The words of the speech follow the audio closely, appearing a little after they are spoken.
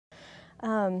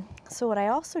So what I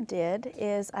also did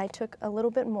is I took a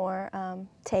little bit more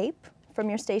tape from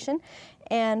your station,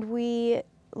 and we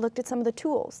looked at some of the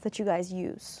tools that you guys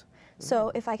use.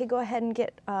 So if I could go ahead and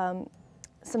get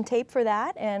some tape for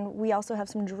that, and we also have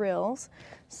some drills.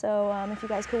 So if you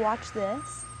guys could watch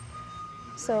this.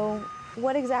 So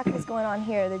what exactly is going on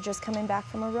here? They're just coming back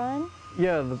from a run?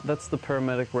 Yeah, that's the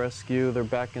paramedic rescue. They're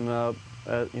backing up,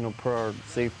 per our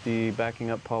safety backing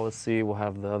up policy. We'll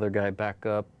have the other guy back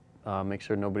up, make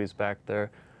sure nobody's back there.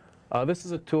 This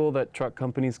is a tool that truck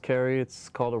companies carry. It's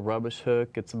called a rubbish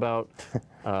hook. It's about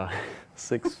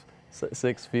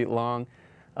 6 feet long.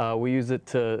 We use it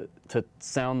to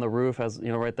sound the roof. As you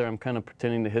know, right there, I'm kind of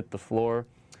pretending to hit the floor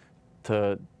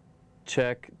to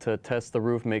check, to test the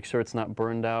roof, make sure it's not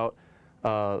burned out.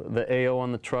 The AO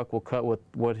on the truck will cut with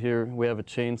what here, we have a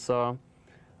chainsaw.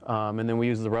 And then we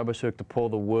use the rubbish hook to pull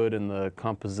the wood and the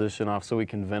composition off so we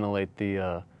can ventilate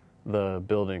the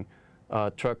building.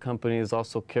 Truck companies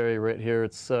also carry right here,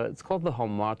 it's called the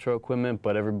Homatro equipment,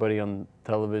 but everybody on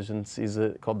television sees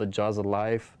it, called the Jaws of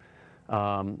Life.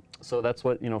 So that's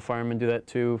what, firemen do that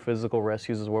too. Physical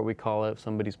rescues is what we call it. If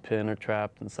somebody's pinned or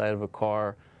trapped inside of a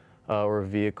car or a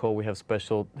vehicle, we have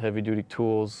special heavy-duty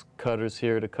tools, cutters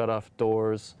here to cut off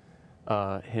doors,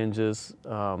 hinges,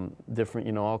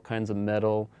 different, all kinds of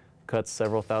metal, cuts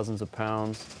several thousands of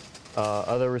pounds.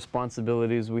 Other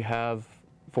responsibilities we have: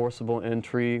 forcible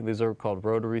entry. These are called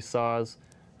rotary saws.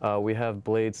 We have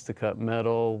blades to cut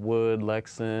metal, wood,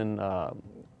 Lexan,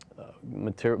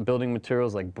 building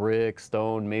materials like brick,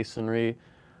 stone, masonry,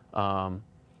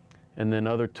 and then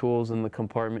other tools in the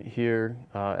compartment here.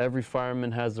 Every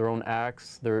fireman has their own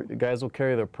axe. Guys will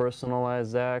carry their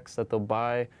personalized axe that they'll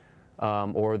buy,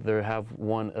 or they have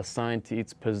one assigned to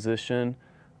each position.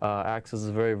 Axe is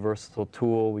a very versatile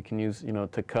tool we can use,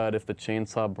 to cut if the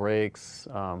chainsaw breaks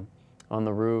on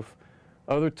the roof.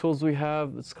 Other tools we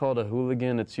have, it's called a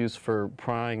hooligan. It's used for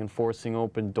prying and forcing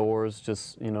open doors,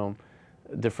 just,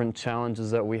 different challenges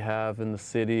that we have in the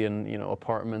city and,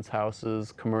 apartments,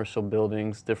 houses, commercial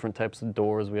buildings, different types of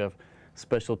doors. We have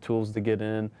special tools to get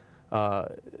in,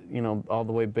 all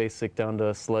the way basic down to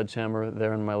a sledgehammer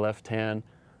there in my left hand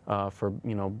for,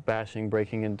 bashing,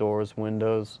 breaking in doors,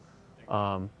 windows.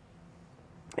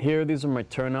 Here, these are my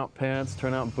turnout pants,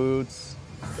 turnout boots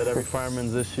that every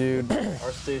fireman's issued.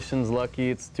 Our station's lucky,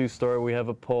 it's 2-story. We have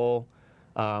a pole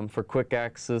for quick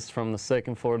access from the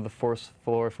 2nd floor to the 4th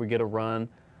floor if we get a run.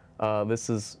 This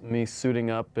is me suiting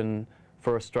up and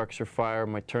for a structure fire.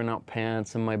 My turnout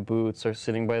pants and my boots are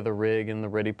sitting by the rig in the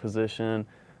ready position.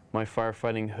 My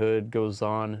firefighting hood goes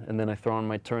on, and then I throw on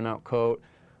my turnout coat.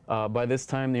 By this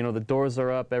time, the doors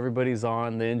are up, everybody's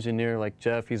on. The engineer, like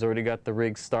Jeff, he's already got the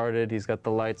rig started. He's got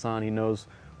the lights on. He knows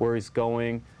where he's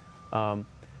going.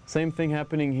 Same thing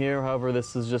happening here. However,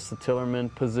 this is just the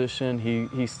tillerman position.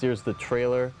 He steers the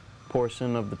trailer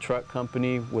portion of the truck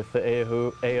company with the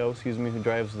AO, who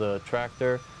drives the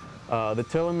tractor. The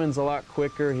tillerman's a lot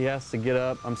quicker. He has to get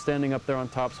up. I'm standing up there on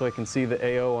top so I can see the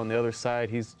AO on the other side.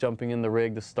 He's jumping in the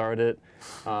rig to start it.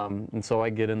 And so I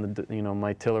get in the,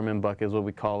 my tillerman bucket is what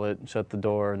we call it, shut the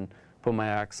door and put my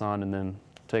axe on and then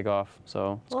take off.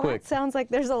 So it's quick. It sounds like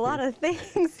there's a lot of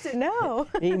things to know.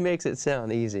 He makes it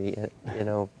sound easy.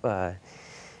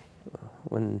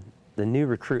 When the new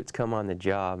recruits come on the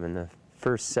job in the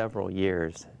first several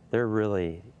years,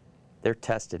 they're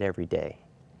tested every day.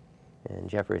 And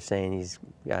Jeffrey is saying he's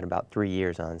got about 3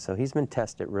 years on, so he's been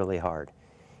tested really hard.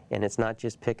 And it's not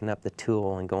just picking up the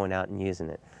tool and going out and using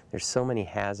it. There's so many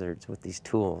hazards with these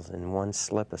tools, and one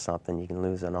slip of something, you can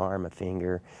lose an arm, a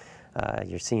finger.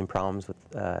 You're seeing problems with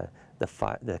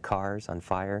the cars on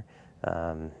fire,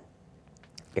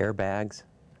 airbags,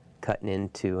 cutting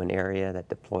into an area that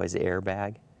deploys the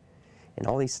airbag. And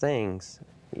all these things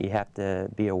you have to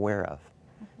be aware of.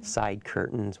 Side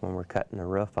curtains when we're cutting the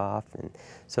roof off. And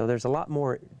so there's a lot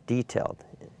more detailed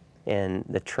in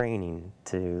the training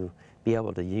to be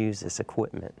able to use this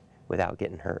equipment without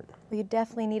getting hurt. Well, you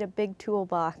definitely need a big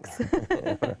toolbox.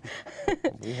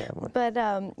 We have one. But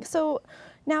so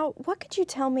now, what could you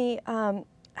tell me,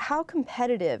 how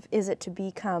competitive is it to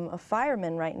become a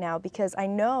fireman right now? Because I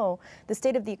know the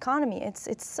state of the economy,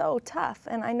 it's so tough.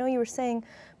 And I know you were saying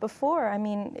before, I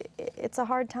mean, it's a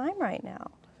hard time right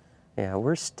now. Yeah,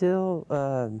 we're still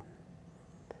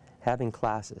having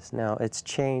classes. Now, it's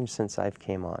changed since I've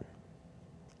came on.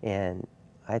 And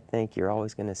I think you're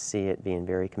always going to see it being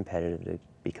very competitive to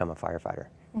become a firefighter.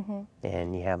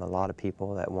 And you have a lot of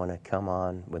people that want to come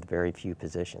on with very few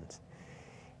positions.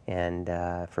 And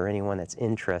for anyone that's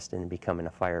interested in becoming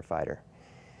a firefighter,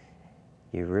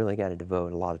 you really got to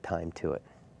devote a lot of time to it.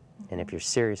 And if you're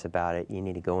serious about it, you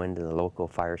need to go into the local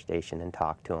fire station and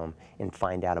talk to them and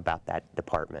find out about that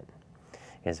department.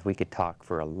 Because we could talk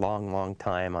for a long, long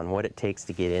time on what it takes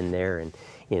to get in there, and,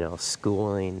 you know,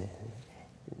 schooling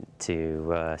to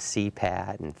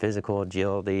CPAT and physical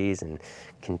agilities and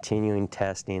continuing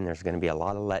testing. There's going to be a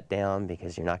lot of letdown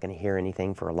because you're not going to hear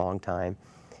anything for a long time.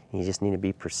 You just need to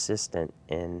be persistent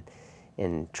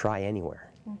and try anywhere.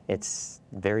 It's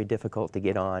very difficult to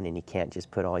get on, and you can't just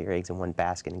put all your eggs in one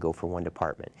basket and go for one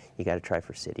department. You got to try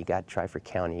for city, you got to try for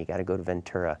county, you got to go to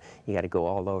Ventura, you got to go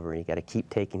all over, you got to keep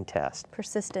taking tests.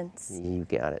 Persistence. You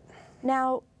got it.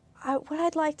 Now, what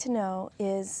I'd like to know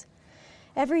is,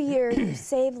 every year you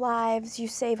save lives, you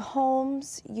save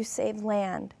homes, you save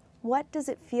land. What does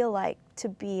it feel like to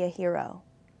be a hero?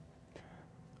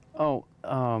 Oh,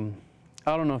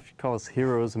 I don't know if you call us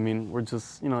heroes. I mean, we're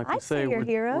just, you know, like you say,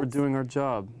 we're doing our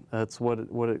job. That's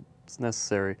it's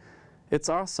necessary. It's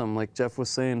awesome. Like Jeff was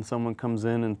saying, someone comes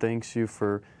in and thanks you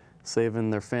for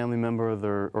saving their family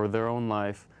member or their own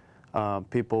life.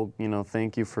 People, you know,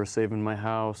 thank you for saving my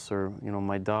house, or, you know,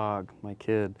 my dog, my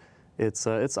kid. It's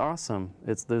awesome.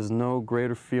 There's no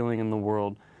greater feeling in the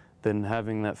world than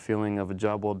having that feeling of a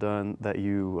job well done, that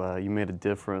you made a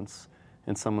difference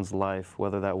in someone's life,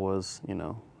 whether that was, you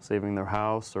know, saving their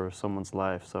house or someone's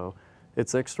life. So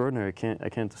it's extraordinary. I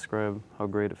can't describe how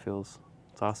great it feels.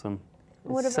 It's awesome.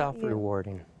 What It's about you?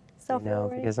 self-rewarding.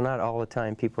 Self-rewarding? You know, because not all the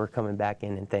time people are coming back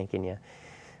in and thanking you.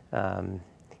 You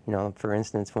know, for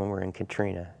instance, when we're in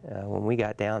Katrina, when we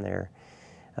got down there,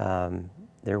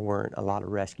 there weren't a lot of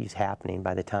rescues happening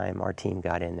by the time our team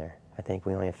got in there. I think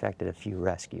we only affected a few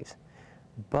rescues.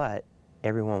 But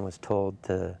everyone was told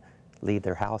to leave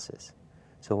their houses.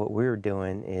 So what we were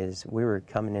doing is we were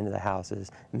coming into the houses,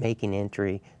 making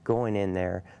entry, going in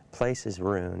there, places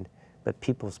ruined, but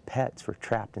people's pets were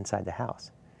trapped inside the house.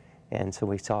 And so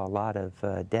we saw a lot of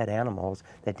dead animals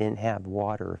that didn't have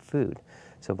water or food.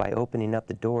 So by opening up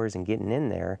the doors and getting in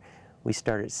there, we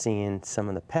started seeing some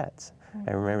of the pets.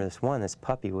 I remember this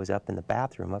puppy was up in the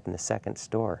bathroom, up in the second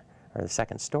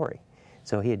story.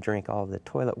 So he had drank all the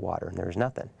toilet water and there was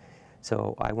nothing.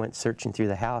 So I went searching through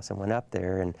the house and went up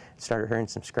there and started hearing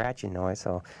some scratching noise.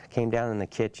 So I came down in the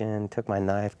kitchen, took my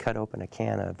knife, cut open a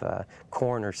can of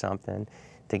corn or something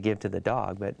to give to the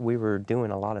dog. But we were doing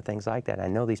a lot of things like that. I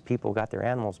know these people got their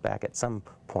animals back at some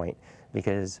point,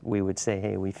 because we would say,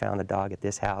 hey, we found a dog at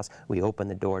this house. We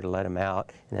opened the door to let him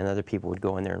out, and then other people would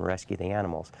go in there and rescue the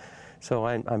animals. So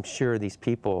I'm sure these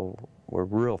people were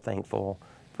real thankful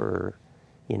for,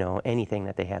 you know, anything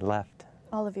that they had left.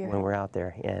 All of your when we're out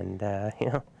there, and you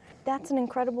know. That's an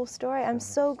incredible story. I'm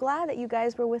so glad that you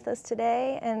guys were with us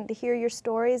today and to hear your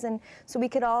stories, and so we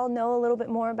could all know a little bit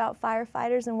more about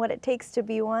firefighters and what it takes to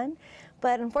be one.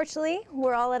 But unfortunately,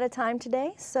 we're all out of time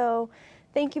today, so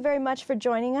thank you very much for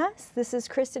joining us. This is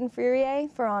Kristyn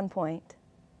Fryrear for On Point.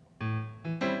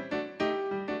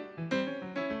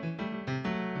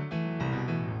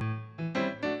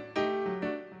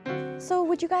 So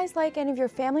would you guys like any of your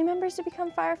family members to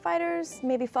become firefighters,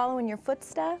 maybe follow in your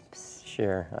footsteps?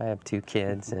 Sure. I have 2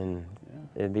 kids, and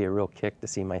it'd be a real kick to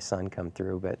see my son come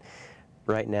through. But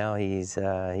right now he's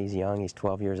young, he's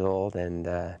 12 years old,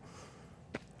 and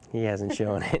he hasn't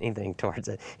shown anything towards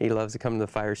it. He loves to come to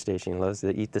the fire station, he loves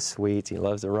to eat the sweets, he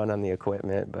loves to run on the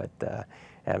equipment, but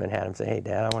haven't had him say, hey,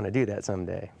 Dad, I want to do that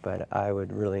someday. But I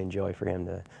would really enjoy for him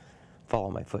to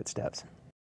follow my footsteps.